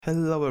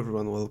Hello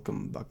everyone,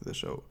 welcome back to the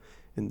show.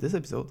 In this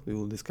episode, we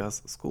will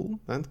discuss school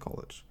and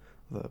college,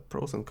 the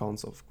pros and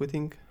cons of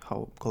quitting,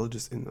 how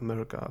colleges in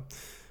America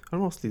are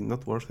mostly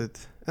not worth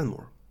it, and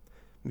more.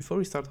 Before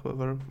we start,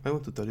 however, I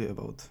want to tell you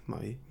about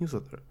my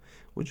newsletter.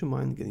 Would you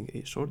mind getting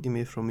a short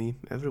email from me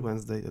every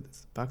Wednesday that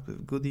is packed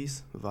with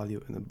goodies,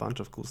 value, and a bunch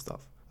of cool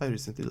stuff I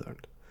recently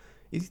learned?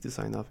 Easy to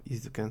sign up,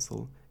 easy to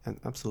cancel, and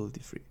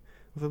absolutely free,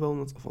 with a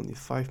bonus of only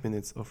 5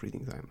 minutes of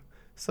reading time.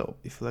 So,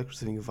 if you like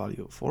receiving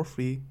value for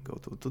free, go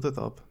to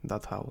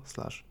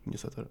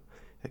tothetop.how/newsletter.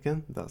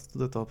 Again, that's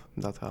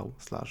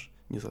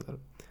tothetop.how/newsletter.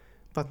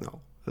 But now,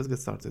 let's get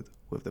started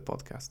with the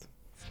podcast.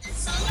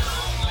 It's a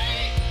long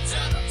way to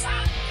the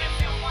top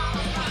if you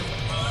wanna rock the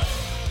world.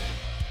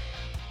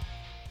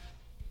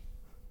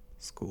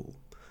 School.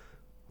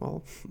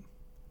 Well,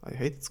 I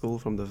hated school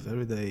from the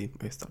very day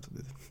I started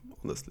it,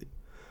 honestly.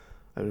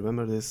 I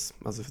remember this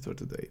as if it were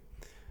today.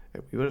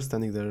 We were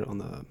standing there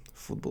on a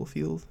football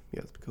field,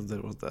 yes, because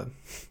there was the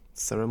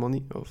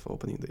ceremony of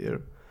opening the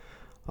year.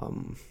 I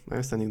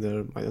was standing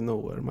there, I don't know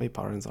where my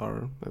parents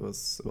are. I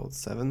was about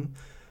 7,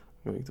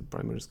 going to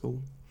primary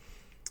school.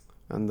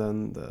 And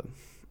then the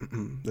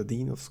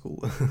dean of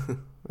school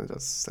I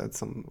just said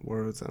some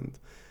words, and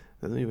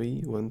then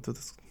we went to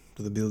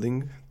the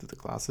building, to the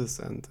classes,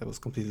 and I was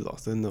completely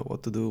lost. I didn't know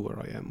what to do, where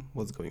I am,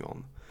 what's going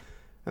on.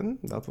 And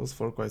that was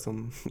for quite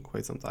some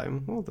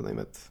time. Well, then I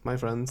met my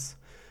friends.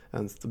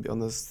 And to be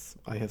honest,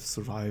 I have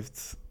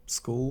survived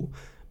school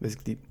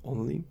basically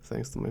only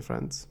thanks to my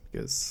friends,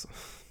 because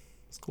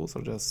schools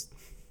are just,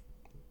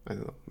 I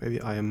don't know,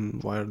 maybe I am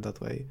wired that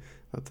way,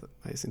 that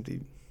I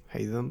simply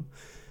hate them.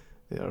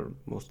 They are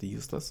mostly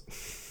useless,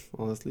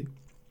 honestly.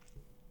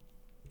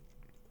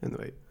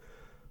 Anyway,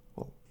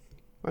 well,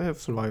 I have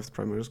survived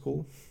primary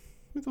school.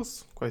 It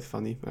was quite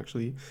funny,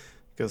 actually,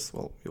 because,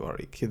 well, you are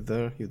a kid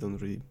there, you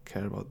don't really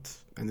care about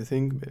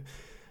anything,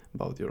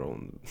 about your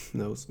own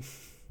nose.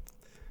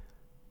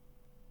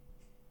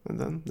 And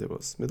then there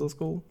was middle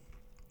school.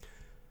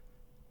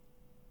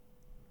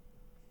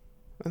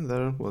 And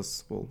there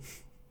was, well,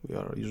 we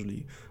are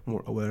usually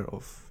more aware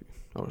of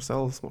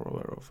ourselves, more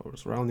aware of our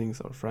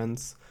surroundings, our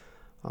friends.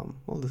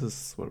 Well, this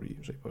is where we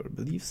shape our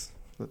beliefs,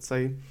 let's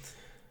say.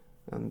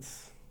 And,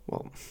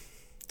 well,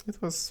 it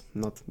was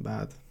not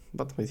bad.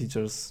 But my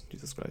teachers,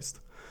 Jesus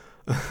Christ,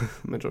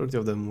 majority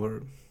of them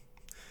were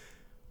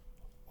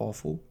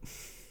awful,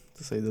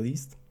 to say the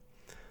least.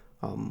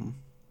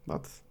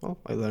 But, well,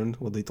 I learned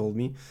what they told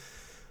me.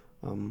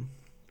 I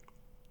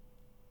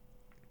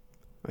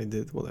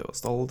did what I was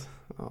told.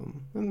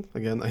 And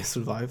again, I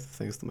survived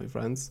thanks to my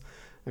friends.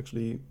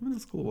 Actually,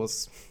 middle school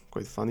was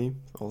quite funny,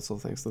 also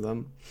thanks to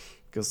them.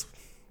 Because,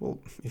 well,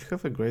 if you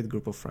have a great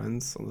group of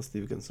friends,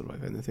 honestly, you can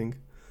survive anything.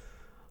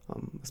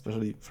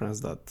 Especially friends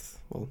that,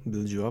 well,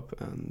 build you up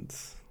and,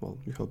 well,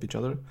 you help each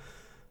other.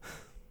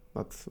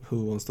 But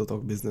who wants to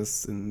talk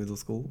business in middle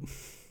school?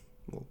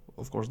 Well,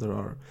 of course, there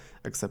are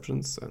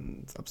exceptions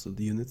and absolute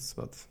units,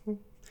 but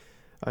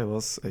I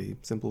was a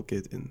simple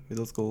kid in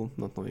middle school,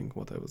 not knowing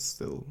what I was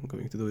still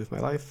going to do with my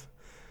life.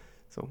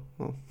 So,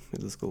 well,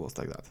 middle school was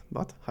like that.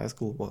 But high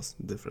school was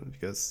different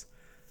because,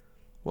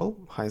 well,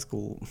 high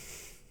school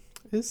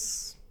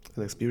is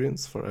an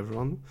experience for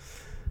everyone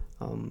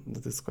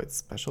that is quite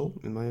special,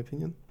 in my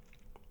opinion.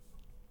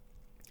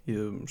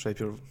 You shape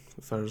your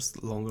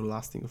first longer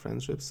lasting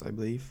friendships, I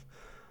believe.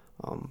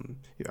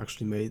 You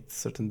actually made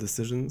certain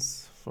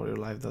decisions for your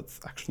life that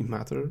actually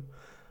matter.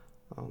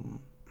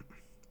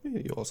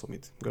 You also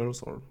meet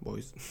girls or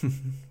boys.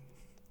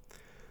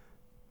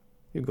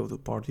 You go to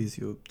parties,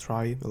 you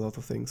try a lot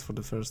of things for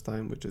the first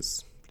time, which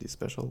is pretty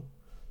special.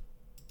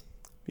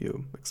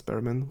 You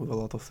experiment with a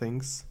lot of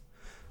things.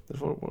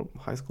 Therefore, well,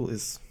 high school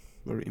is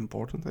very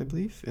important, I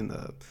believe, in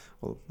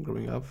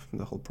growing up, in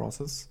the whole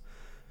process.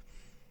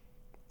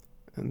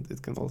 And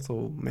it can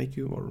also make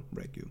you or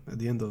break you. At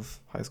the end of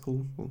high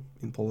school, well,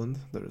 in Poland,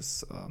 there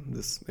is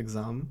this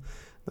exam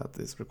that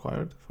is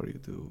required for you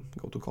to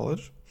go to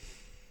college.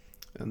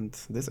 And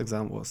this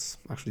exam was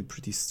actually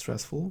pretty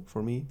stressful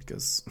for me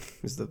because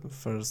it's the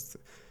first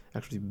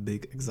actually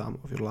big exam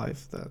of your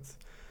life that,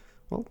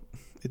 well,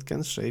 it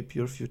can shape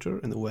your future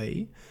in a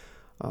way.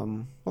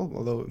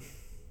 Although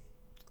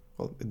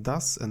it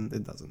does and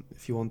it doesn't.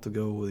 If you want to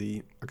go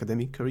the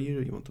academic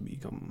career, you want to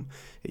become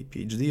a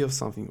PhD of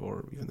something,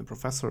 or even a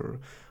professor,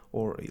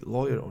 or a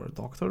lawyer, or a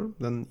doctor,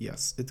 then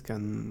yes, it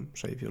can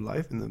shape your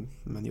life in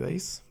many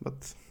ways.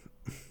 But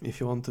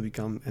if you want to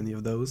become any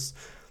of those,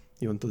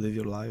 you want to live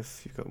your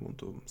life, you want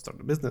to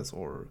start a business,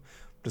 or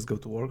just go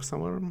to work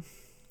somewhere,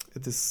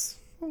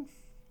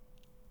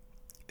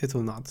 it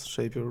will not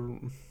shape your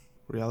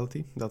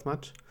reality that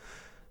much.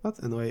 But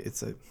anyway,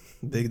 it's a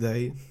big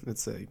day,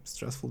 it's a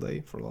stressful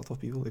day for a lot of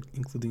people,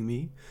 including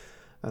me,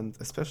 and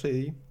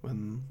especially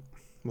when,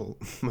 well,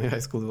 my high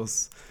school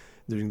was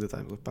during the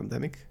time of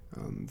pandemic,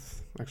 and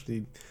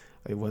actually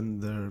I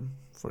went there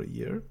for a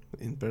year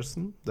in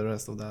person. The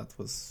rest of that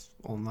was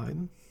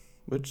online,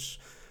 which,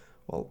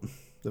 well,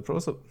 the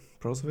pros of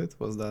it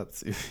was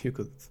that you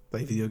could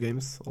play video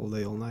games all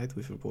day, all night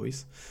with your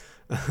boys.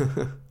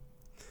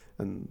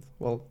 and,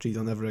 well, cheat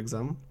on every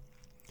exam.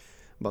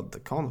 But the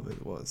con of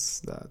it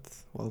was that,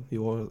 well,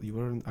 you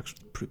weren't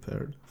actually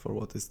prepared for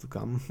what is to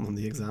come on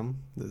the exam,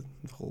 the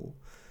whole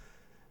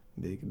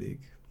big,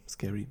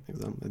 scary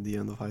exam at the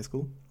end of high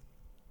school.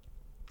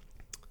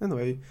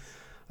 Anyway,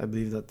 I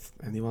believe that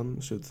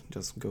anyone should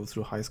just go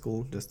through high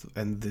school just to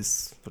end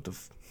this sort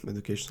of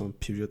educational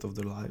period of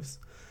their lives.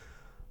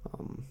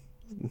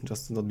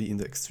 Just to not be in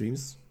the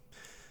extremes.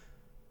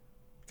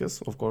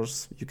 Because, of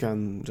course, you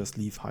can just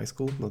leave high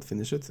school, not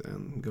finish it,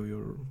 and go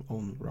your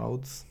own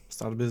route,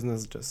 start a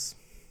business, just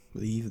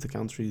leave the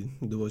country,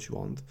 do what you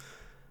want.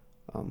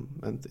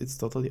 And it's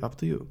totally up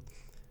to you.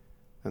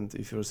 And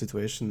if your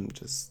situation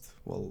just,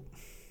 well,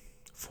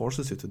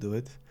 forces you to do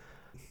it,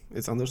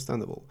 it's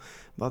understandable.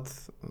 But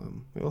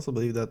I also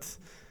believe that,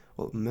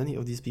 well, many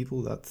of these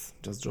people that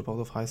just drop out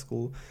of high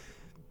school,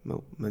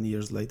 well, many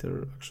years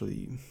later,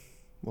 actually,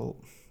 well,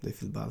 they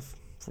feel bad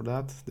for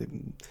that.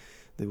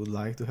 They would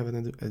like to have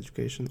an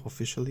education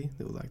officially.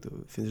 They would like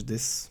to finish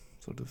this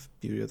sort of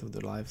period of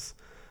their lives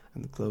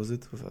and close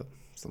it with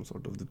some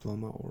sort of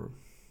diploma, or,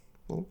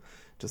 well,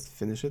 just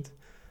finish it.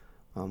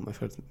 I've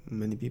heard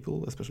many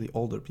people, especially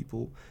older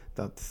people,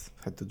 that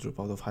had to drop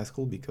out of high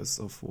school because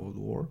of World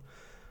War.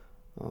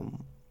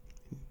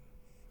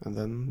 And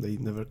then they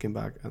never came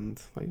back,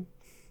 and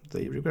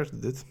they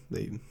regretted it.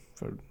 They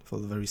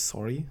felt very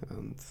sorry,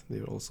 and they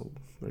were also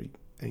very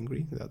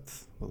angry that,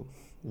 well,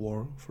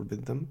 war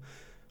forbid them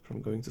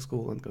from going to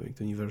school and going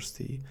to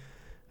university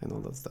and all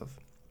that stuff.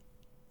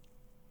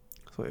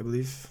 So I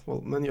believe,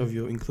 well, many of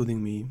you,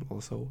 including me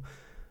also,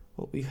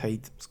 well, we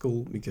hate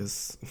school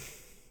because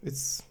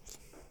it's,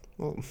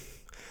 well,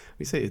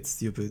 we say it's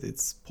stupid,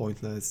 it's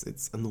pointless,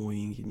 it's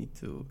annoying, you need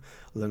to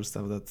learn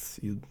stuff that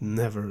you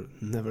never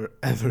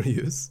ever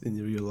use in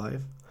your real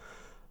life.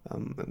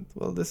 And,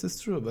 well, this is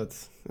true, but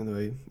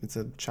anyway, it's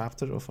a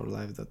chapter of our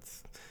life that,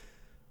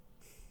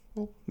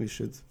 well, we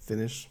should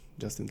finish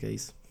just in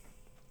case.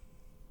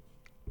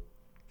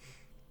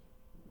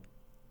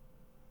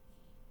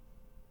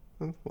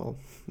 And, well,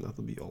 that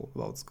will be all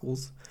about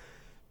schools,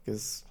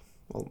 because,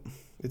 well,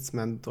 it's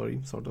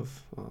mandatory, sort of,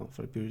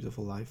 for a period of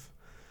a life.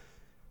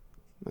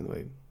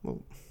 Anyway, well,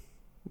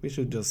 we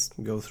should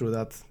just go through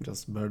that,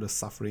 just bear the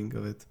suffering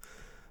of it,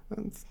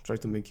 and try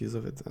to make use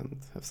of it and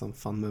have some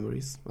fun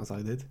memories, as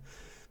I did.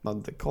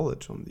 But the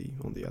college, on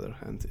the other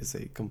hand, is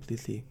a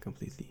completely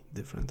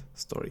different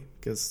story,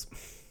 because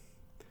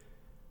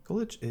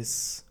college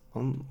is,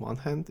 on one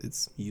hand,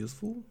 it's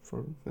useful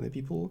for many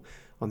people,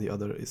 on the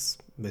other is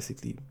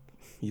basically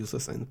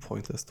useless and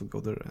pointless to go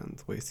there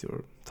and waste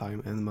your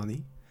time and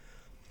money.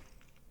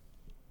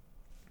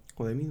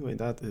 What I mean by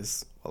that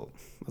is, well,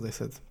 as I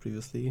said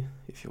previously,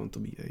 if you want to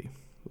be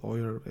a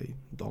lawyer, a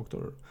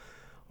doctor,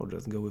 or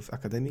just go with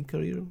academic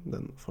career,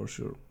 then for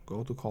sure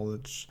go to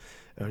college,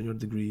 earn your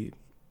degree,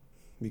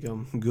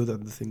 become good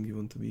at the thing you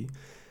want to be.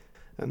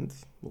 And,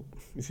 well,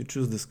 if you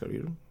choose this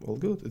career, all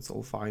good, it's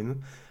all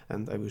fine,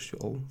 and I wish you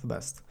all the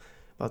best.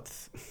 But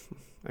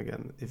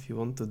again, if you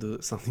want to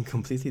do something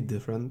completely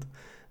different,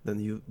 then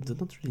you do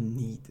not really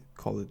need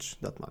college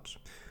that much.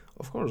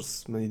 Of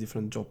course, many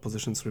different job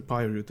positions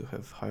require you to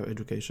have higher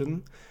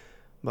education,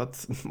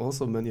 but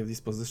also many of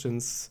these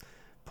positions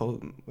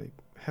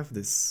have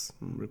this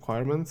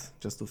requirement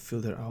just to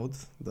filter out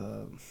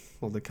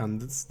the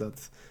candidates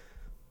that,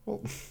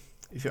 well,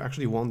 if you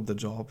actually want the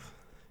job,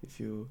 if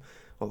you,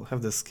 well,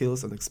 have the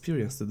skills and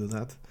experience to do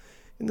that,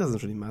 it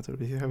doesn't really matter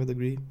if you have a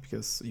degree,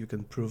 because you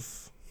can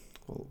prove,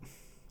 well,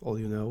 all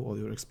you know, all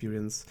your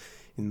experience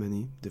in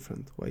many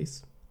different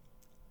ways.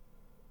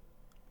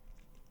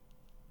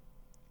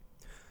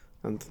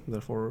 And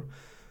therefore,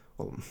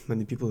 well,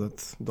 many people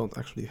that don't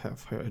actually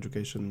have higher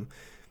education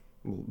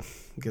will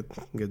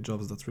get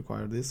jobs that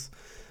require this.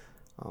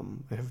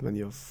 I have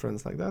many of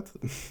friends like that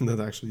that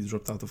actually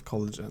dropped out of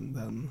college and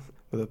then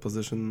got a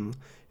position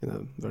in a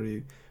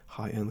very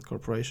high-end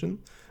corporation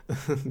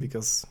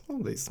because, well,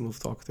 they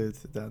smooth-talked it.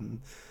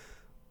 Then,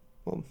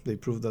 well, they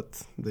proved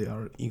that they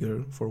are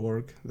eager for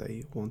work.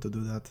 They want to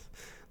do that.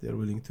 They are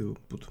willing to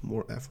put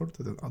more effort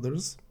than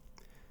others.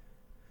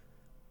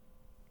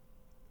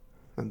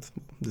 And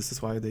this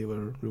is why they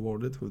were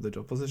rewarded with the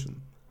job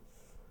position.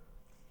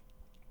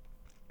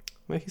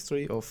 My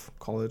history of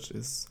college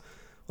is,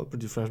 well,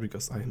 pretty fresh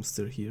because I am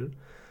still here.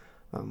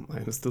 I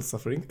am still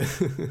suffering.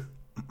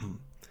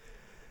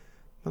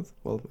 But,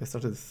 well, I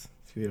started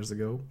a few years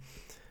ago,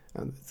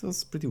 and it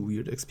was a pretty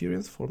weird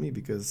experience for me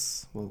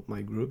because, well,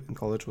 my group in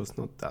college was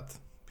not that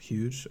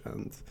huge,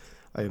 and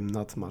I am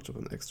not much of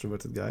an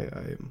extroverted guy.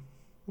 I am,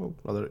 well,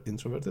 rather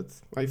introverted.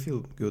 I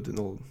feel good in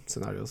all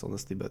scenarios,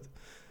 honestly, but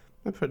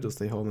I prefer to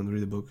stay home and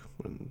read a book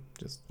and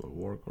just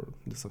work or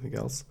do something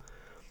else.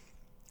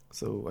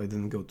 So I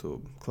didn't go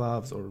to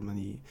clubs or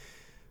many,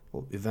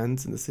 well,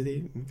 events in the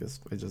city because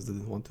I just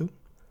didn't want to.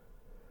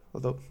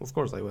 Although, of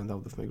course, I went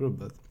out with my group,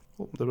 but,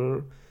 well, there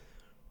were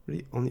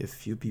really only a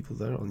few people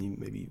there, only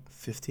maybe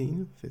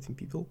 15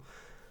 people.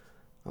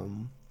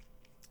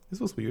 This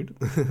was weird.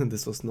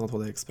 This was not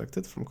what I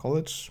expected from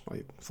college.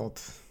 I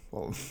thought,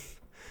 well,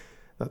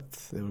 that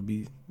there will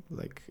be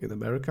like in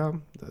America,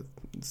 that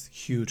it's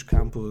huge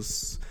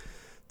campus,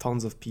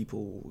 tons of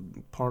people,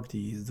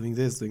 parties, doing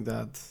this, doing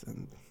that,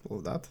 and all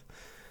of that.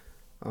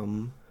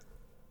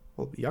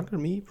 Well, younger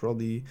me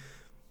probably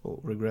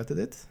regretted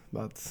it,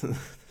 but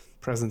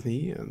present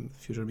me and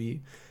future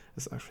me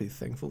is actually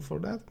thankful for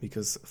that,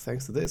 because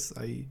thanks to this,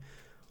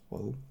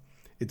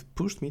 it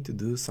pushed me to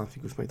do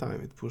something with my time.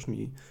 It pushed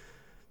me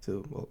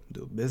to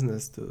do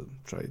business, to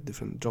try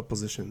different job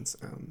positions,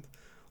 and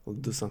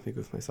do something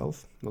with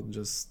myself, not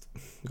just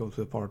go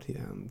to a party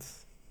and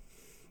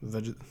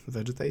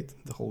vegetate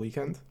the whole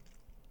weekend.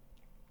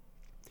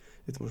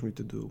 It pushed me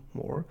to do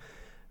more,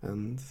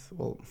 and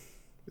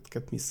it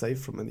kept me safe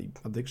from any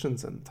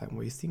addictions and time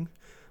wasting,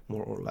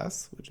 more or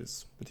less, which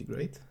is pretty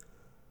great.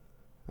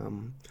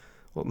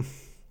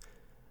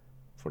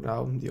 For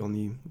now, the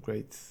only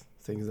great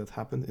things that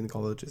happened in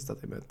college is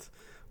that I met,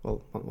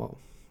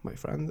 my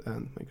friend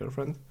and my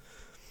girlfriend.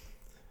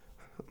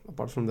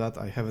 Apart from that,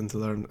 I haven't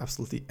learned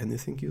absolutely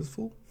anything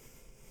useful.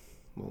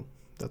 Well,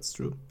 that's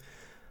true.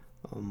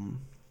 And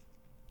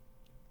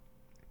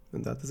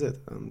that is it.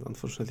 And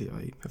unfortunately,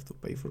 I have to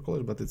pay for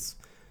college, but it's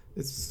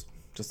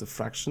just a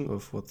fraction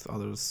of what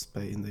others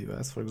pay in the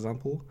US, for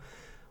example.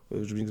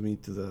 Which brings me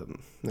to the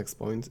next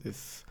point.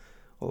 If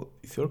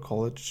your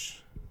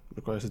college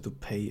requires you to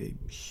pay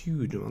a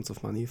huge amounts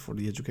of money for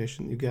the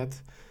education you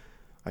get,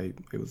 I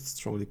would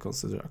strongly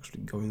consider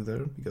actually going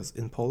there, because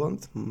in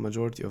Poland,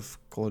 majority of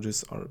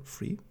colleges are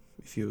free.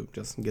 If you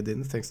just get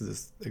in thanks to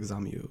this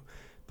exam you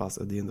pass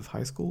at the end of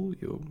high school,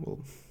 you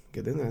will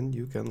get in and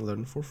you can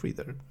learn for free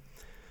there,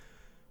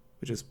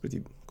 which is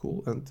pretty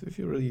cool. And if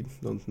you really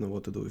don't know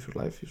what to do with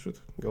your life, you should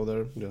go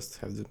there, just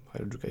have the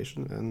higher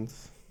education, and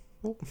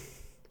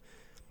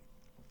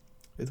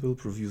it will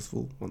prove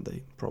useful one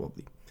day,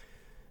 probably.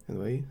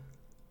 Anyway,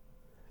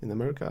 in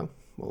America,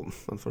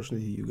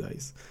 unfortunately, you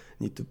guys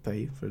need to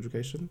pay for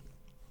education.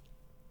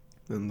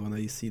 And when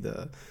I see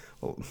the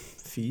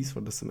fees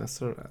for the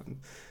semester, and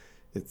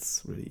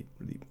it's really,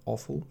 really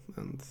awful.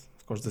 And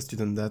of course, the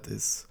student debt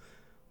is,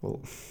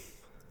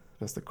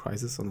 just a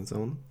crisis on its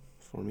own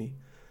for me.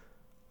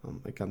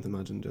 I can't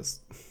imagine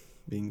just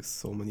being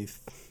so many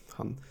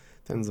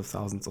tens of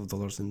thousands of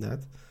dollars in debt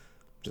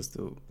just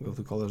to go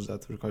to college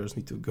that requires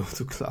me to go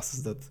to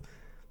classes that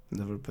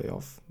never pay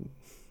off,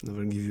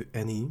 never give you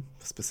any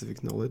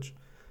specific knowledge,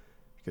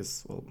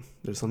 because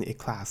there's only a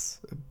class,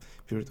 a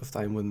period of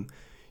time when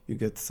you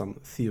get some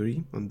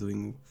theory on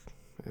doing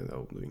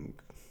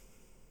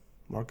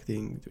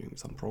marketing, doing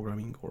some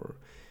programming or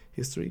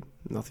history,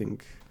 nothing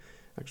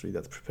actually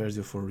that prepares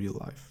you for real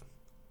life.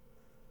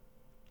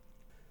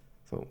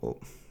 So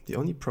the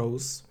only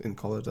pros in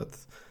college that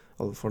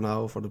for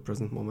now, for the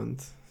present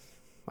moment,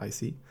 I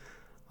see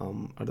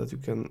are that you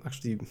can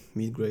actually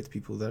meet great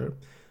people there.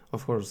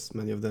 Of course,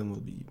 many of them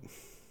will be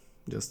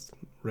just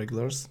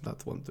regulars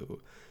that want to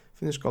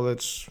finish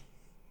college,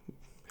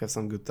 have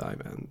some good time,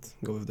 and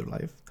go with their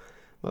life.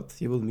 But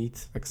you will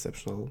meet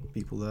exceptional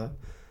people there.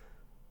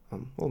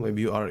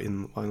 Maybe you are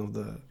in one of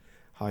the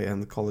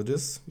high-end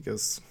colleges,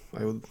 because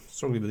I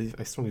strongly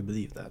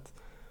believe that,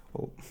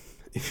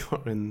 if you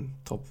are in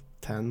top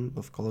 10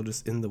 of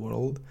colleges in the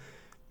world,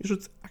 you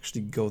should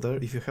actually go there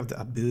if you have the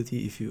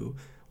ability, if you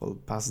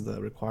pass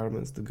the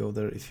requirements to go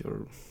there, if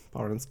your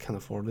parents can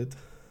afford it.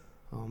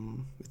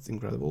 It's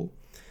incredible,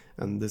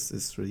 and this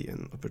is really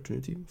an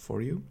opportunity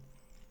for you,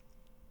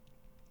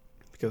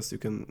 because you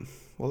can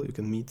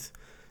meet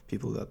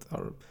people that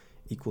are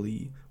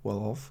equally well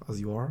off as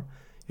you are.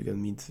 You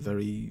can meet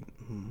very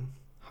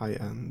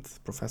high-end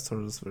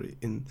professors, very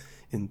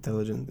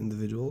intelligent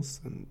individuals,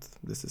 and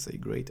this is a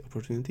great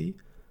opportunity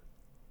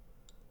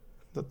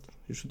that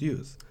you should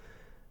use.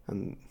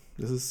 And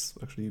this is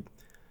actually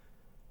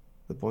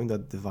the point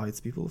that divides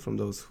people from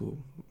those who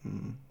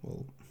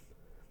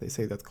they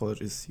say that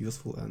college is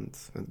useful and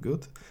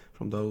good,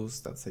 from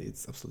those that say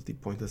it's absolutely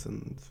pointless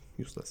and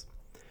useless.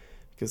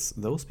 Because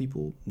those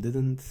people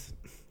didn't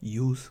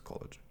use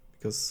college.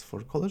 Because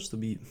for college to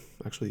be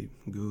actually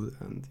good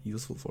and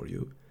useful for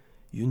you,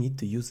 you need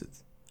to use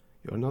it.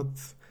 You are not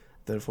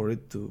there for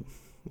it to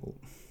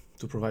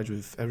provide you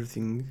with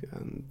everything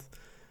and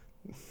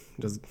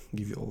just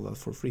give you all that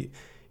for free.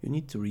 You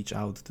need to reach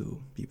out to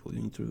people.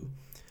 You need to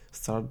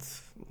start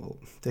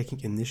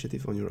taking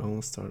initiative on your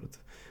own, start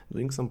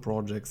doing some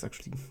projects,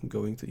 actually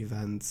going to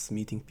events,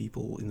 meeting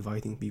people,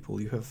 inviting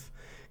people. You have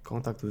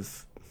contact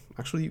with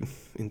actually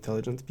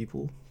intelligent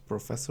people,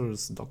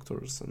 professors,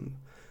 doctors, and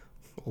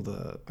all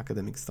the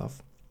academic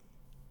stuff,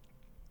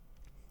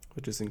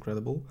 which is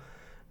incredible.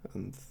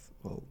 And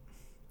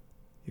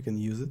you can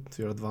use it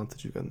to your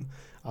advantage. You can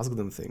ask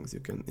them things,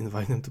 you can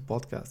invite them to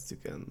podcasts, you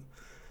can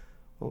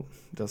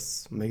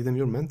just make them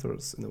your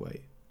mentors in a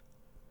way,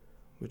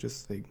 which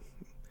is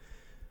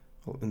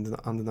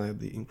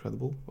undeniably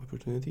incredible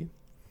opportunity.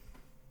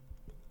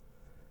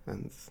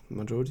 And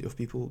majority of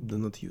people do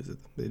not use it.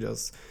 They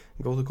just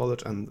go to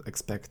college and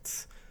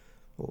expect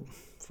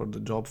for the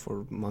job,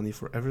 for money,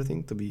 for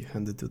everything to be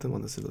handed to them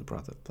on a silver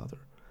platter.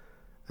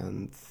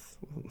 And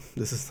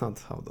this is not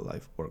how the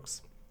life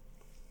works.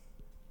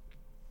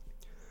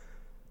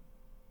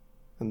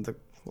 And the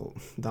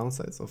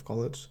downsides of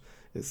college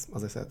is,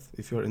 as I said,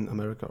 if you're in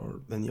America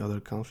or any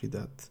other country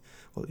that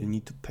you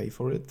need to pay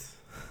for it,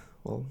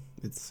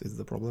 it's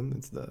the problem.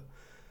 It's the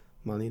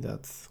money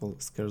that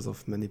scares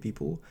off many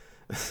people,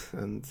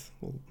 and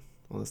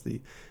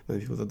honestly, many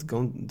people that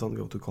don't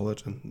go to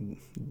college and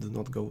do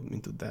not go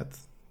into debt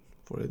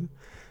for it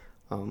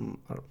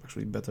are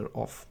actually better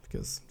off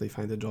because they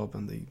find a job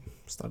and they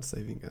start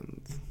saving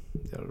and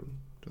they are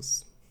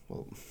just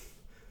well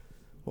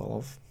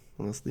off,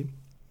 honestly.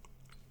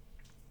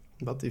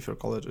 But if your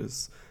college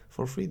is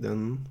for free,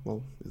 then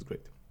it's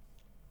great.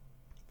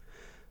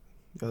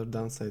 The other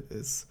downside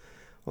is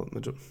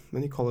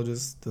many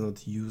colleges do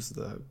not use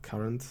the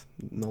current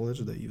knowledge.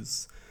 They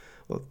use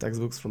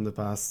textbooks from the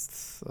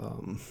past,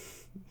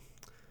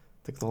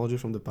 technology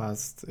from the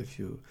past. If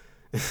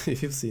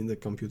you've seen the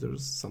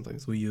computers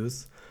sometimes we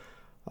use,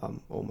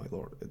 oh my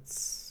lord,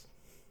 it's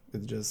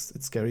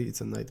scary.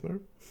 It's a nightmare.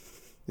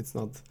 It's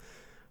not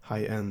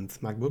high-end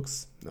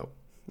MacBooks. No,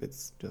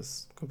 it's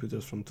just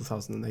computers from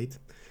 2008,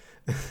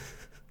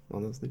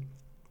 honestly.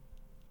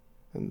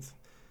 And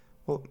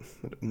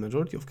in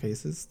majority of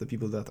cases, the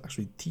people that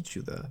actually teach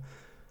you there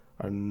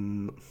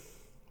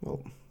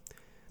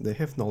they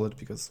have knowledge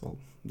because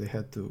they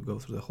had to go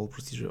through the whole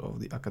procedure of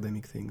the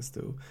academic things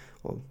to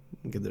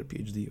get their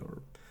PhD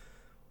or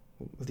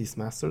at least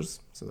masters,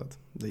 so that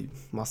they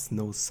must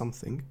know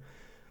something.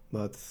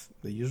 But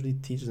they usually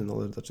teach the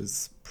knowledge that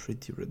is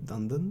pretty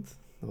redundant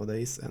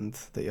nowadays, and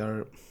they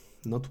are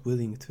not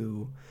willing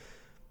to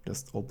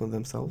just open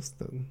themselves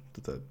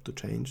to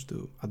change,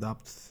 to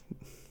adapt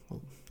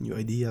new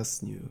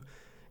ideas, new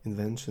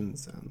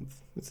inventions. And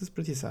this is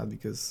pretty sad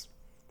because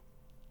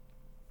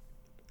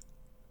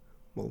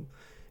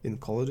in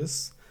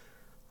colleges,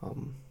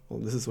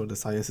 this is where the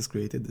science is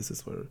created. This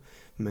is where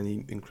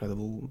many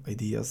incredible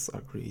ideas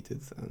are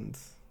created, and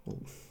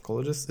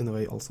colleges in a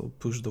way also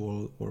push the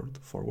world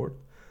forward.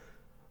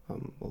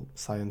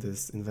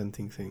 Scientists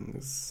inventing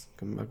things,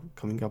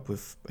 coming up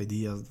with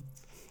ideas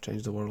that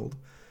change the world.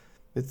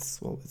 It's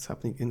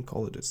happening in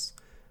colleges,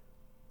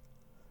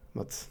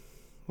 but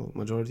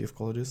majority of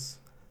colleges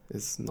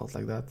is not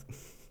like that.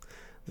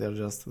 They're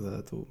just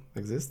there to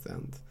exist,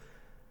 and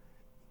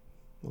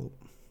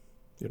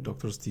your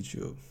doctors teach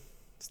you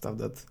stuff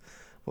that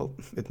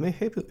it may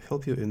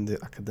help you in the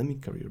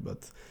academic career,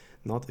 but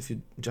not if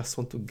you just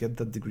want to get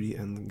that degree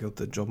and go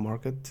to the job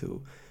market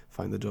to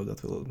find a job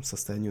that will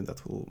sustain you,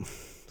 that will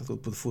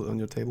put food on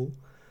your table,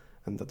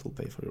 and that will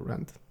pay for your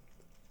rent.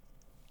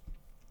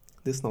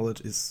 This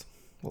knowledge is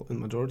in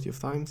majority of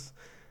times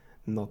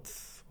not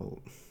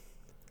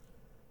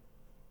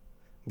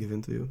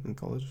given to you in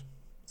college.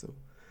 So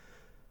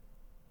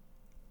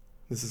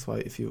this is why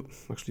if you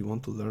actually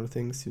want to learn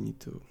things, you need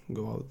to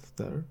go out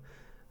there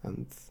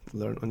and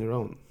learn on your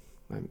own.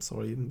 I'm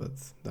sorry, but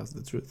that's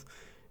the truth.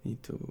 You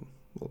need to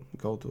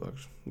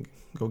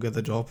go get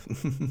a job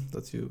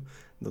that you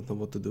don't know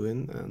what to do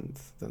in, and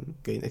then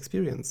gain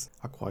experience,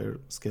 acquire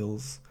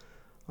skills,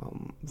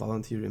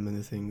 volunteer in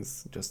many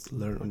things, just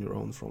learn on your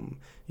own from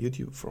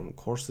YouTube, from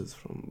courses,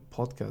 from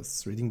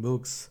podcasts, reading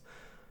books.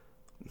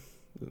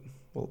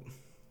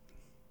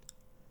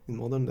 In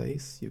modern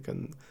days, you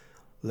can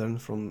learn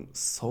from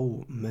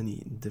so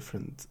many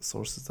different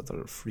sources that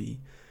are free.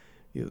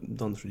 You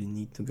don't really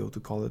need to go to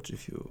college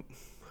if you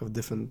have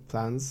different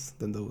plans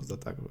than those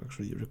that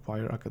actually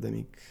require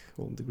academic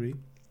degree.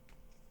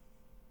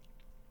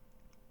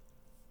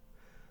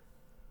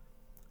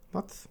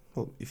 But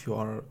if you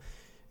are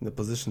in a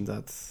position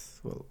that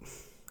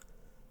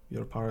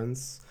your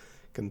parents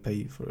can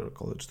pay for your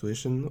college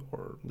tuition,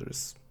 or there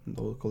is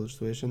no college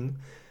tuition,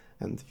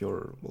 and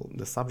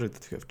the subject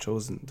that you have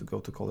chosen to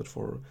go to college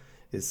for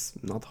is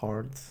not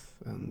hard,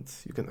 and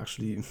you can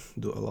actually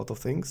do a lot of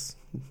things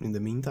in the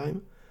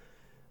meantime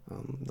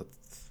that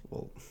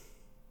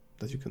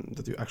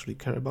you actually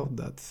care about,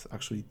 that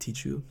actually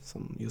teach you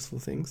some useful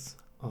things.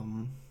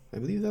 I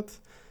believe that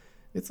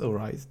it's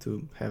alright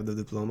to have the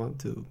diploma,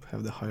 to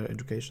have the higher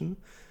education,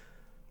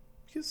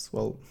 because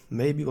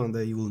maybe one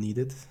day you will need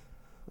it.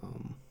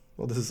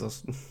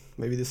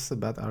 Maybe this is a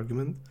bad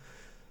argument,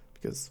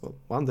 because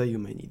one day you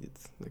may need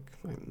it. Like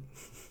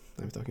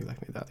I'm talking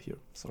like my dad here,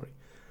 sorry.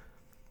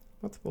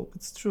 But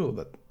it's true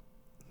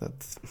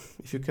that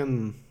if you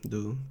can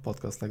do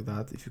podcasts like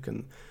that, if you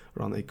can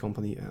run a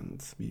company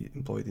and be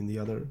employed in the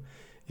other,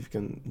 if you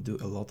can do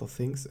a lot of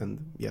things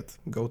and yet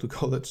go to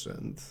college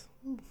and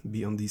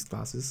be on these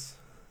classes,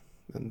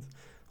 and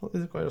it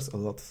requires a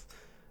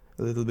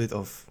little bit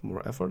of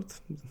more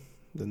effort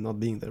than not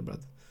being there.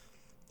 But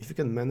if you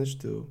can manage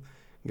to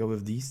go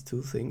with these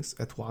two things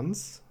at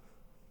once,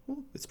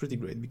 it's pretty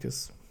great,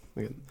 because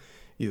again,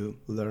 you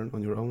learn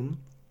on your own.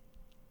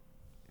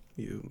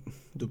 You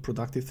do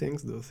productive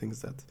things, do things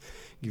that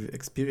give you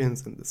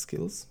experience and the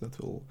skills that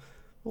will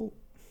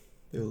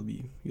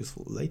be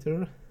useful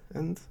later,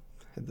 and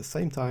at the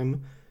same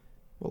time,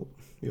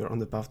 you're on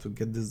the path to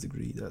get this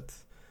degree that,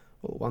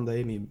 one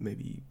day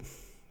maybe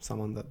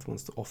someone that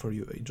wants to offer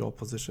you a job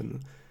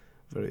position,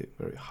 very,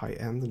 very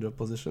high-end job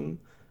position,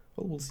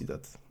 will see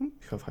that you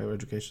have higher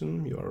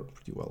education, you are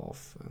pretty well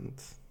off, and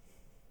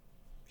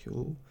he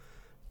will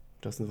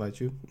just invite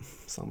you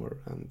somewhere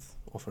and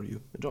offer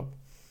you a job.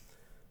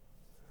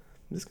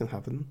 This can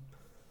happen,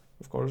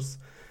 of course,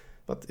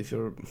 but if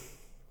you're,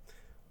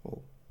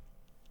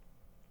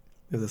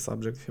 if the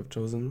subject you have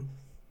chosen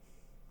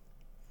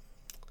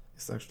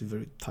is actually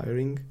very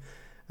tiring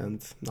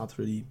and not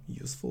really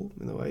useful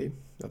in a way,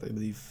 that I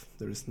believe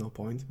there is no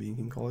point being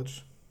in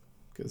college,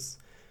 because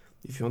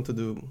if you want to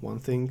do one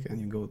thing and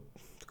you go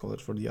to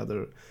college for the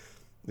other,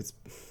 it's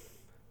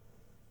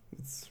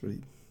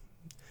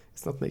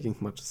not making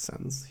much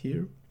sense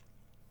here.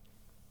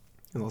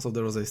 And also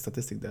there was a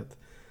statistic that,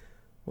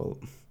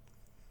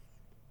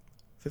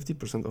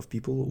 50% of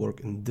people work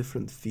in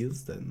different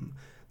fields than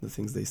the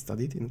things they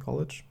studied in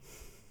college.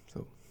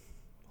 So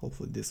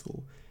hopefully this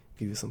will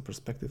give you some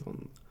perspective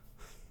on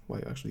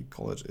why actually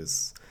college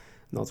is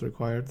not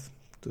required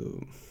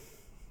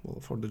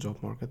for the job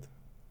market.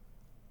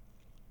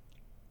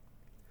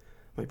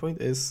 My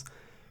point is,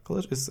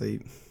 college is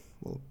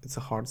it's a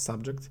hard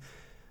subject.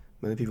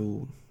 Many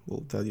people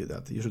will tell you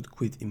that you should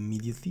quit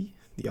immediately.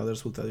 The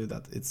others will tell you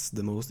that it's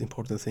the most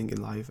important thing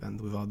in life, and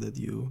without it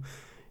you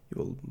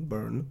will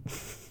burn,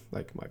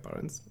 like my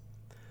parents.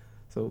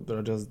 So there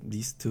are just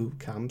these two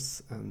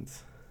camps, and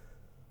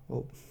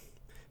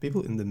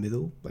people in the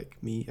middle, like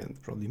me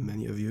and probably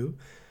many of you,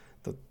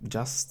 that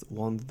just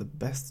want the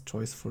best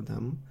choice for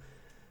them,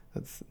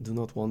 that do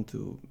not want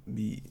to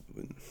be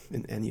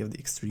in any of the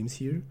extremes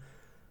here,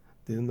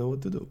 didn't know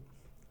what to do.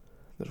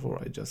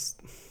 Therefore, I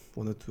just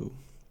wanted to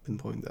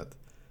pinpoint that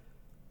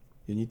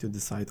you need to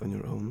decide on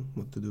your own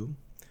what to do.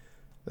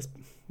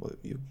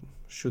 You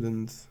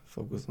shouldn't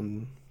focus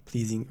on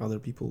pleasing other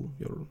people,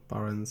 your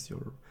parents,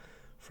 your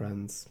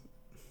friends,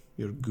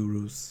 your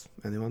gurus,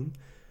 anyone.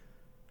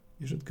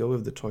 You should go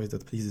with the choice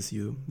that pleases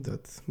you,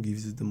 that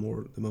gives you the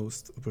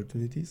most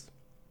opportunities,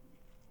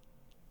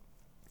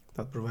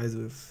 that provides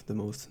you with the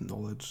most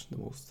knowledge, the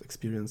most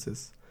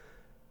experiences,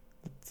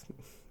 that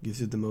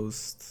gives you the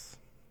most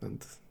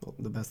and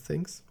the best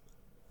things.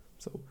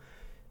 So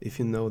if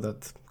you know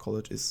that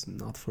college is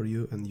not for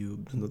you and you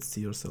do not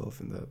see yourself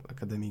in the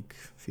academic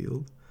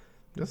field,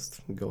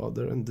 just go out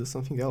there and do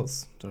something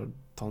else. There are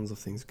tons of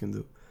things you can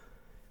do.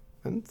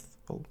 And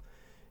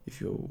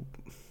if you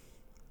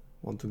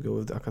want to go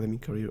with the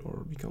academic career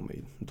or become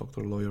a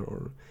doctor, lawyer,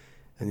 or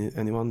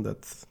anyone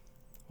that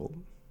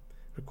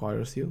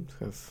requires you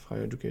to have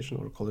higher education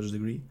or college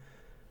degree,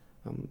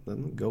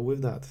 then go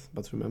with that.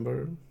 But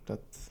remember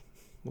that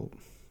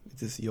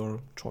it is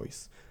your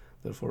choice.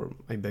 Therefore,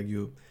 I beg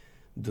you,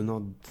 do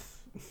not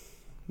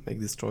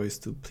make this choice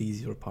to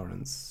please your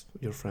parents,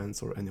 your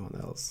friends, or anyone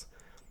else.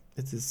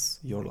 It is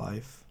your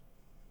life.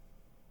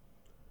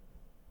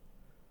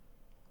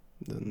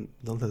 Then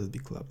don't let it be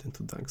clubbed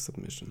into dank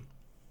submission.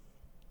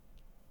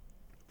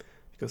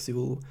 Because you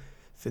will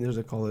finish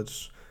the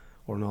college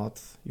or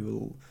not, you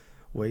will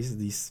waste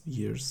these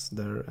years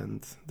there,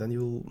 and then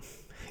you will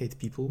hate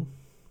people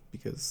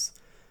because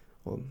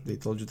they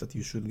told you that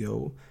you should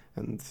go,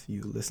 and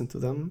you listened to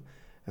them,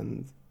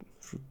 and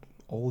for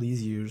all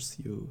these years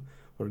you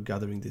were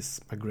gathering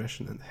this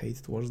aggression and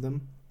hate towards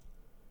them,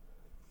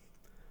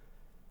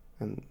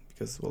 and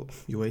because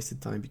you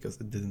wasted time because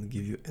it didn't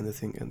give you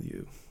anything, and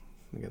you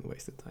again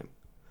wasted time.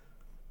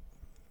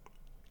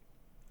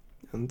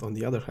 And on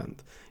the other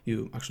hand,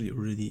 you actually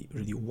really,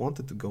 really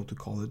wanted to go to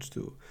college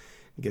to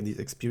get these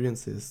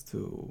experiences,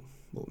 to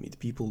meet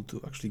people, to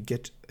actually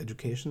get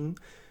education,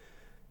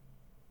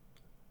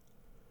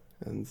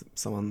 and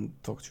someone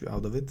talked you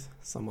out of it.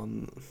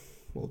 Someone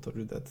told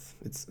you that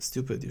it's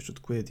stupid, you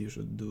should quit, you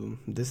should do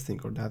this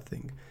thing or that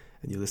thing,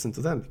 and you listen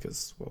to them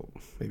because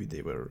maybe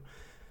they were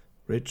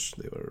rich,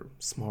 they were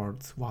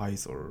smart,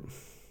 wise, or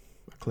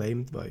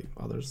acclaimed by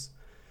others.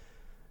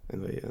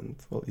 Anyway, and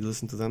you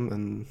listen to them,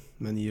 and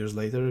many years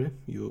later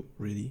you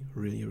really,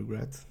 really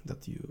regret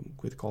that you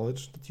quit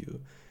college, that you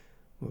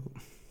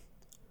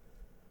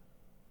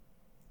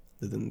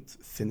didn't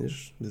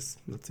finish this,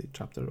 let's say,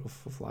 chapter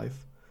of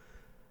life,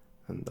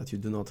 and that you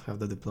do not have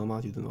the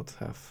diploma, you do not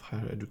have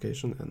higher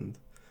education, and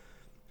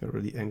you're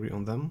really angry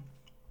on them.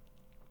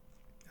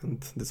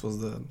 And this was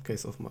the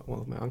case of one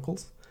of my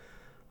uncles.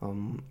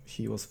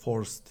 He was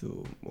forced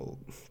to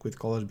quit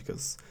college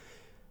because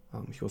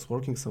he was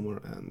working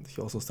somewhere, and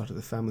he also started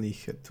a family.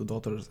 He had 2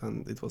 daughters,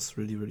 and it was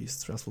really, really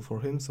stressful for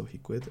him, so he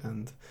quit.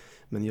 And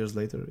many years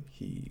later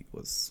he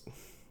was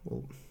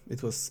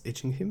it was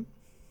itching him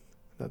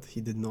that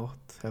he did not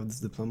have this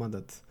diploma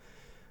that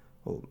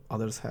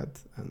others had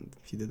and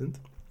he didn't,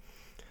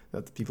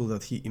 that people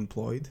that he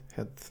employed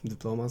had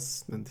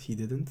diplomas and he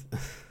didn't.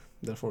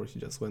 Therefore he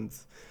just went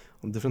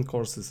on different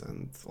courses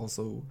and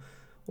also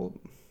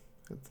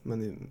had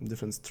many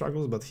different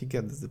struggles, but he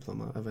got this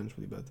diploma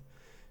eventually, but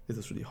it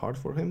was really hard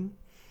for him.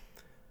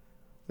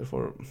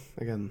 Therefore,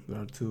 again,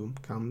 there are 2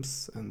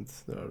 camps and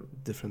there are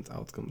different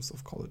outcomes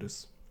of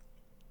colleges.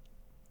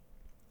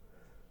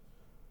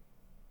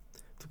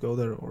 To go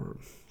there or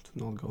to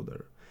not go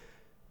there,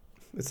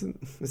 it's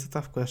a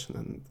tough question,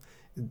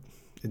 and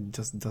it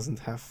just doesn't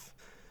have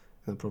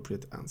an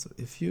appropriate answer.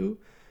 If you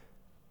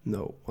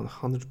know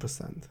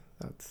 100%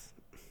 that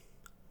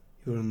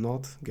you will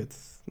not get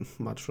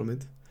much from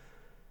it,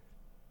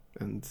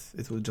 and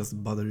it will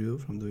just bother you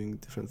from doing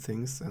different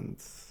things and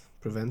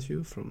prevent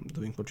you from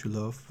doing what you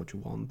love, what you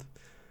want,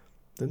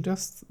 then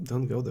just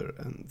don't go there.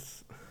 And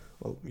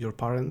well, your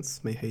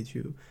parents may hate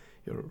you,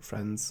 your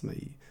friends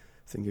may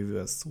think of you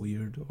as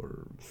weird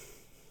or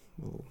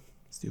well,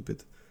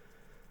 stupid,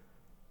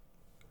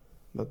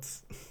 but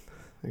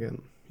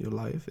again, your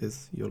life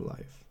is your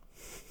life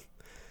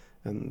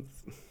and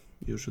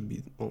you should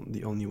be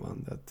the only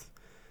one that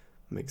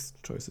makes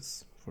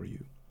choices for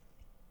you.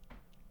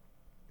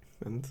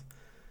 And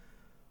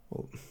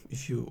well,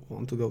 if you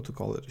want to go to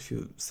college, if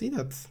you see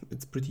that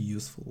it's pretty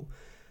useful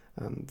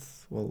and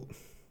well,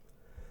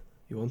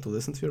 you want to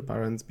listen to your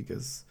parents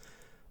because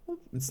well,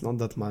 it's not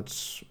that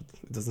much,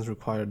 it doesn't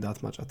require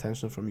that much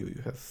attention from you.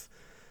 You have,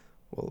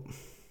 well,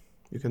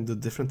 you can do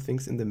different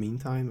things in the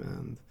meantime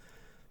and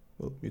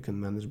well, you can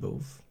manage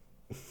both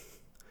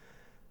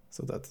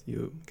so that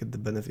you get the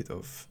benefit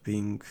of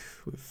being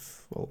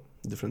with, well,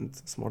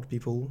 different smart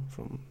people,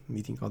 from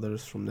meeting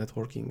others, from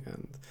networking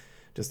and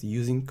just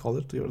using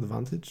college to your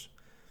advantage.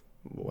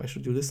 Why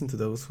should you listen to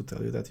those who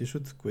tell you that you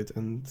should quit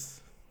and,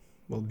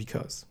 well,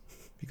 because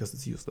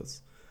it's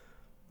useless.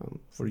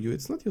 For you,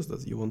 it's not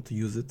useless. You want to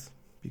use it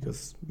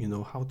because you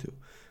know how to.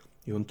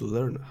 You want to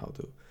learn how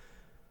to.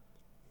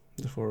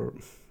 Therefore,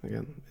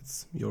 again,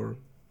 it's your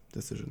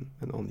decision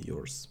and only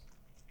yours.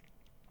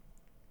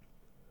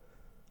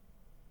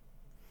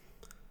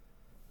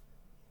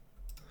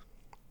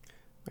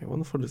 I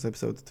want for this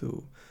episode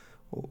to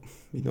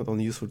be not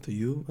only useful to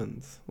you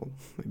and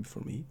maybe for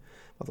me,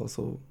 but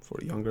also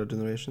for younger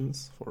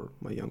generations, for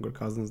my younger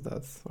cousins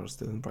that are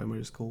still in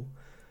primary school,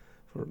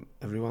 for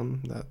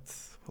everyone that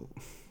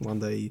one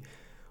day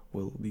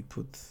will be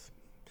put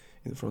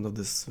in front of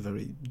this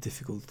very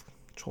difficult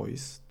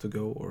choice to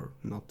go or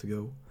not to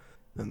go,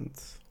 and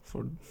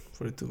for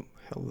it to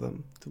help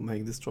them to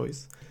make this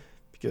choice.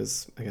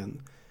 Because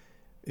again,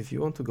 if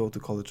you want to go to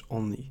college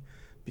only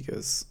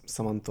because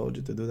someone told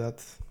you to do that,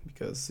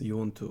 because you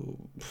want to,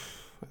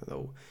 I don't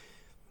know,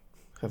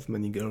 have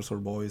many girls or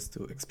boys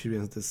to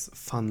experience this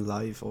fun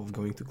life of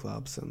going to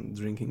clubs and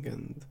drinking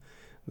and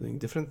doing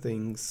different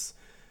things,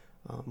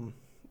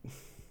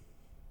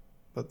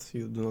 but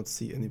you do not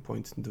see any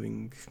point in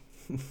doing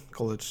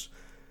college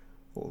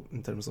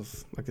in terms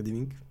of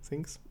academic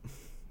things,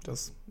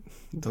 just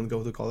don't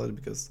go to college,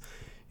 because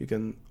you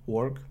can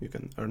work, you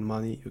can earn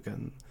money, you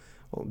can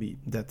be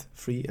debt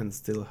free and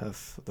still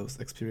have those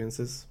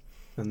experiences.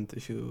 And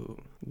if you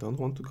don't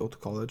want to go to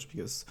college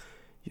because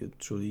you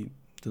truly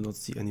do not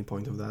see any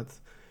point of that,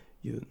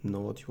 you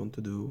know what you want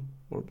to do,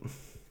 or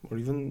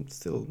even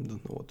still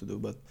don't know what to do,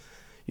 but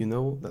you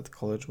know that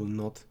college will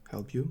not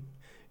help you,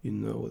 you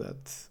know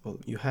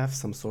that you have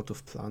some sort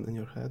of plan in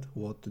your head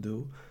what to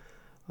do,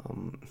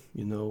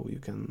 you know you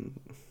can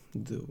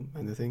do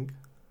anything,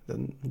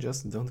 then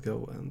just don't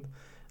go. And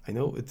I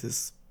know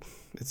it's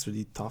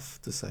really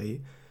tough to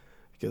say,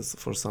 because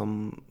for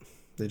some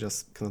they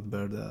just cannot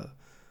bear the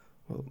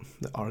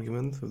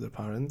argument with their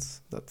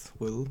parents that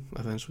will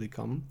eventually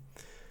come,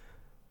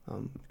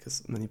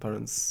 because many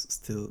parents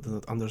still do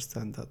not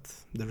understand that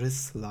there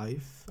is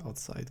life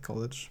outside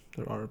college.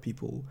 There are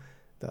people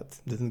that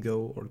didn't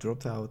go or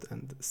dropped out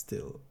and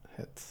still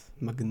had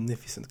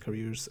magnificent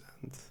careers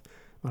and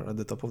are at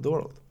the top of the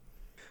world.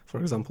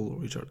 For example,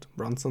 Richard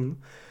Branson,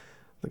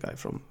 the guy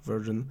from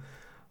Virgin,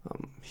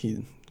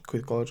 he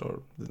quit college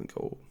or didn't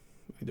go,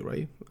 either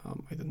way,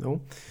 I don't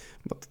know,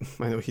 but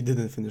I know he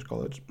didn't finish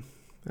college,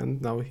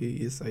 and now he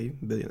is a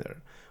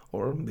billionaire.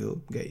 Or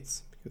Bill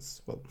Gates,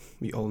 because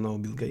we all know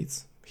Bill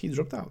Gates. He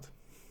dropped out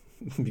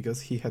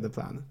because he had a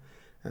plan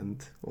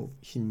and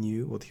he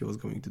knew what he was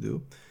going to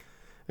do.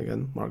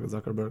 Again, Mark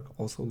Zuckerberg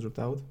also dropped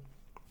out,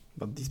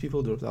 but these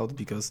people dropped out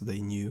because they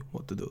knew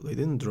what to do. They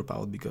didn't drop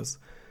out because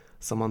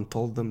someone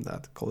told them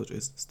that college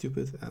is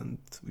stupid and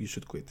you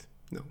should quit.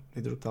 No,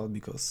 they dropped out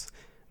because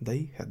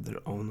they had their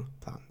own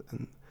plan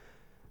and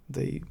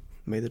they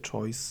made a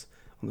choice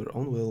on their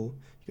own will,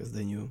 because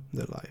they knew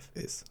their life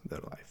is their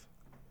life.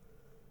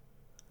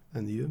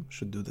 And you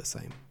should do the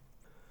same.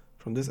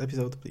 From this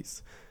episode,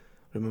 please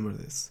remember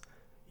this: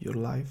 your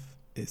life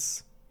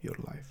is your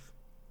life.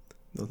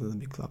 Don't let it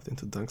be clapped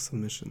into drunk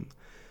submission.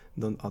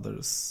 Don't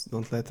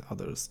let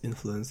others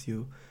influence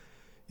you.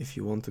 If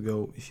you want to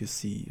go, if you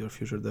see your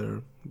future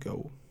there,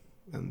 go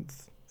and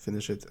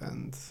finish it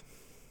and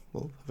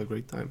have a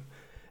great time.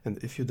 And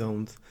if you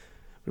don't,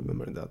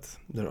 remember that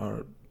there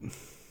are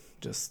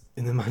just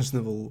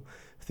unimaginable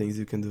things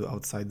you can do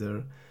outside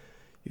there.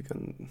 You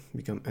can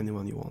become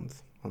anyone you want,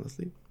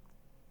 honestly.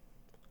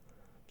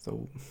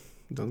 So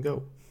don't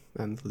go,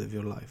 and live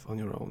your life on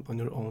your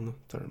own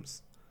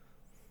terms.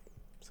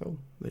 So,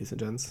 ladies and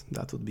gents,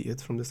 that would be it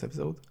from this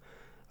episode.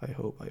 I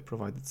hope I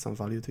provided some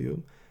value to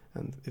you,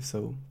 and if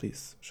so,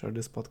 please share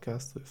this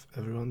podcast with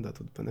everyone that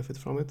would benefit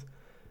from it.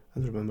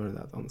 And remember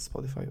that on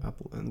Spotify,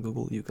 Apple and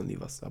Google you can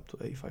leave us up to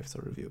a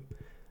 5-star review.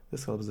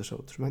 This helps the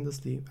show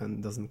tremendously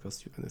and doesn't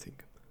cost you anything.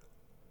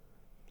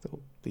 So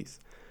please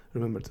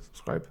remember to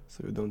subscribe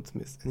so you don't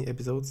miss any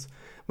episodes.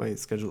 My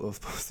schedule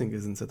of posting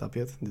isn't set up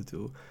yet due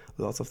to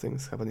lots of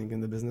things happening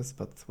in the business,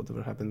 but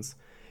whatever happens,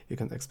 you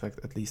can expect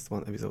at least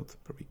one episode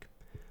per week.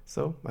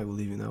 So I will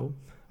leave you now.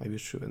 I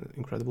wish you an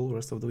incredible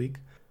rest of the week.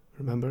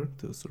 Remember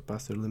to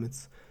surpass your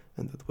limits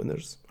and that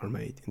winners are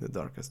made in the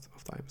darkest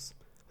of times.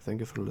 Thank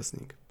you for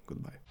listening.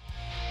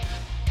 Goodbye.